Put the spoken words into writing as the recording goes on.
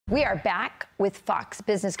We are back with Fox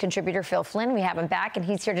Business contributor Phil Flynn. We have him back, and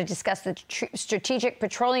he's here to discuss the Strategic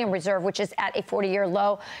Petroleum Reserve, which is at a 40-year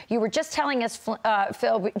low. You were just telling us,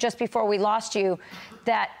 Phil, just before we lost you,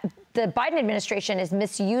 that the Biden administration is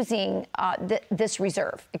misusing this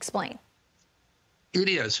reserve. Explain. It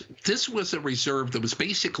is. This was a reserve that was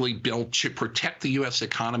basically built to protect the U.S.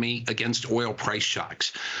 economy against oil price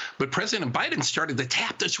shocks. But President Biden started to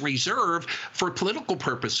tap this reserve for political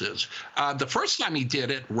purposes. The first time he did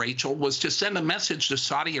it, Rachel, was to send a message to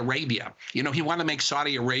Saudi Arabia. You know, he wanted to make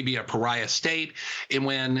Saudi Arabia a pariah state. And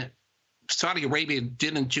when Saudi Arabia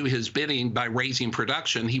didn't do his bidding by raising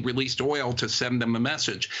production, he released oil to send them a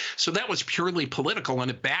message. So that was purely political, and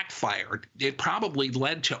it backfired. It probably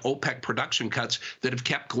led to OPEC production cuts that have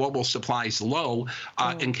kept global supplies low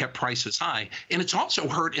and kept prices high. And it's also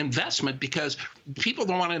hurt investment because people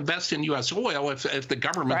don't want to invest in U.S. oil if the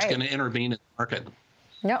government's going to intervene in the market.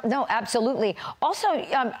 No, absolutely. Also,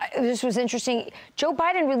 this was interesting. Joe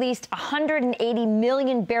Biden released 180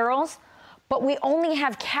 million barrels, but we only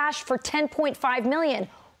have cash for 10.5 million.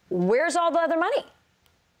 Where's all the other money?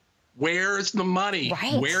 Where's the money?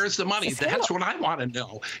 Right. Where's the money? That's what I want to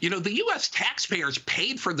know. You know, the U.S. taxpayers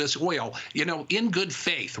paid for this oil, you know, in good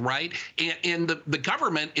faith, right? And the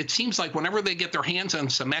government, it seems like whenever they get their hands on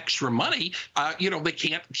some extra money, you know, they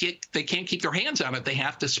can't keep their hands on it. They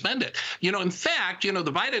have to spend it. You know, in fact, you know,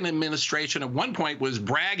 the Biden administration at one point was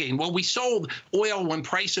bragging, well, we sold oil when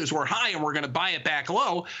prices were high and we're going to buy it back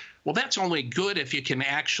low. Well, that's only good if you can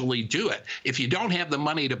actually do it. If you don't have the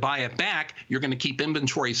money to buy it back, you're going to keep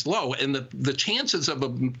inventories low. And the chances of a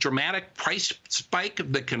dramatic price spike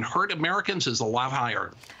that can hurt Americans is a lot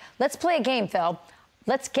higher. Let's play a game, Phil.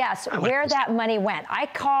 Let's guess where that money went. I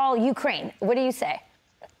call Ukraine. What do you say?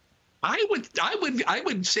 I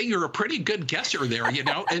would say you're a pretty good guesser there, you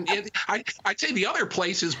know, and I'd say the other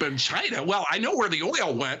place has been China. Well, I know where the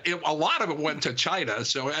oil went. A lot of it went to China.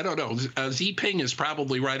 So I don't know. Xi is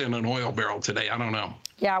probably right in an oil barrel today. I don't know.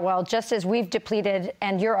 Yeah, well, just as we've depleted,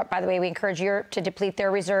 and Europe, by the way, we encourage Europe to deplete their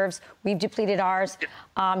reserves. We've depleted ours.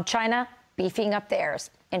 China beefing up theirs.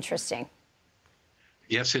 Interesting.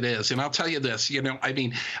 Yes, it is. And I'll tell you this, you know, I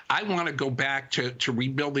mean, I want to go back to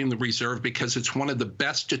rebuilding the reserve because it's one of the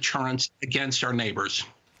best deterrents against our neighbors.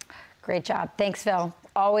 Great job. Thanks, Phil.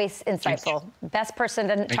 Always insightful. Best person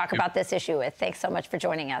to talk about this issue with. Thanks so much for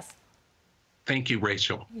joining us. Thank you,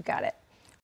 Rachel. You got it.